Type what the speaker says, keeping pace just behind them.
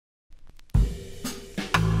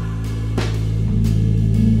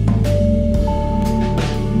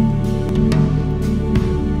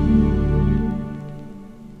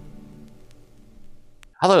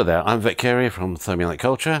Hello there, I'm Vic Carey from Thermulate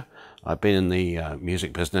Culture. I've been in the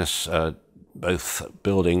music business, both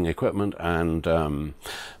building equipment and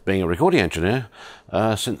being a recording engineer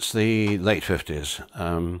since the late 50s.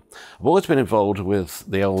 I've always been involved with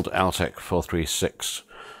the old Altec 436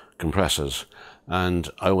 compressors, and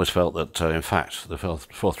I always felt that in fact the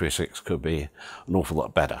 436 could be an awful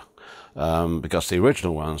lot better because the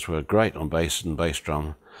original ones were great on bass and bass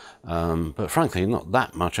drum, but frankly not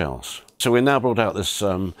that much else. So we now brought out this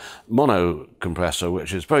mono compressor,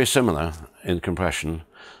 which is very similar in compression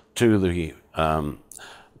to the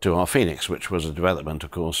to our Phoenix, which was a development,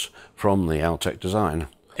 of course, from the Altec design.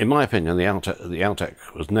 In my opinion, the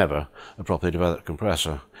Altec was never a properly developed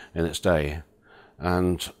compressor in its day,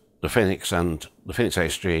 and the Phoenix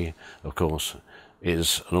HG, of course,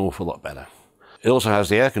 is an awful lot better. It also has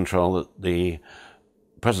the air control, the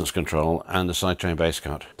presence control, and the sidechain bass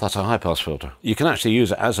cut, plus a high-pass filter. You can actually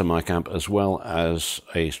use it as a mic amp as well as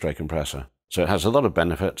a straight compressor. So it has a lot of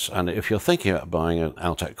benefits, and if you're thinking about buying an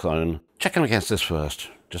Altec clone, check them against this first.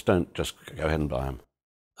 Don't just go ahead and buy them.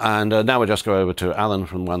 And now we'll just go over to Alan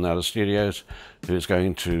from One Louder Studios, who's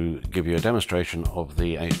going to give you a demonstration of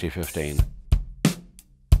the HG15.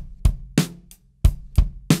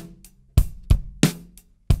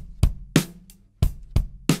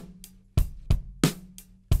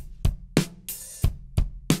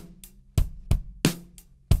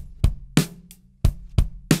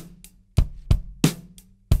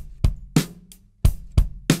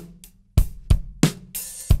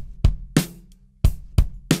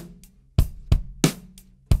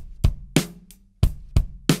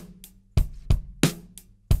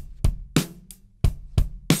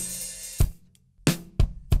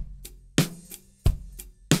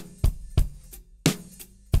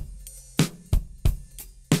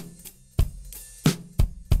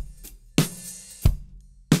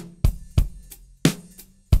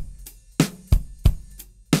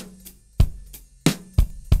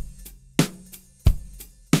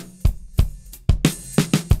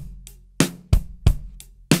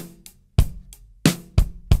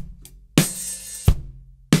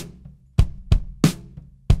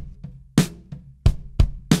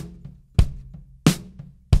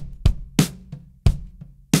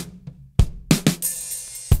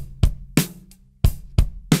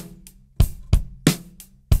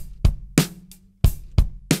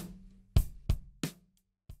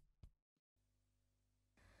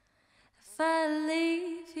 If I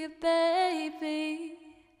leave you, baby,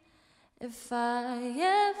 if I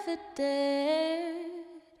ever dared,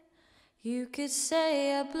 you could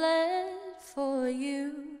say I bled for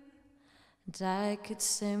you, and I could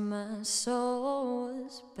say my soul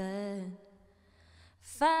was bad.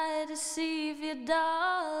 If I deceive you,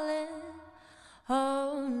 darling,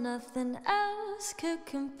 oh, nothing else could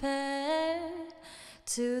compare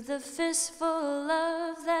to the fistful of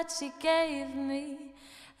love that you gave me,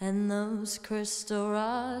 and those crystal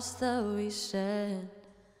rods that we shared.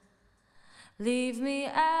 Leave me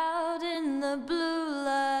out in the blue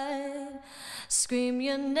light, scream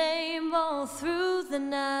your name all through the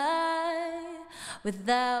night.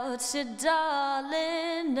 Without you,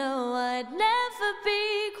 darling, no, I'd never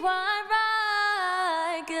be quite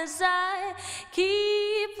right. 'Cause I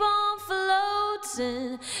keep on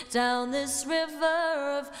floating down this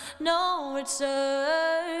river of no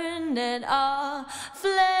return, and our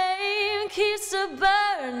flame keeps a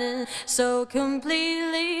burning so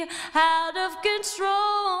completely out of control.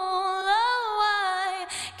 Oh, I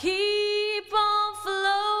keep on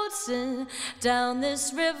floating down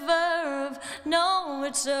this river of no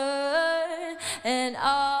return, and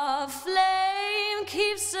our flame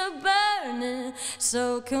keeps a burning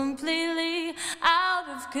so completely out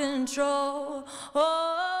of control. Oh,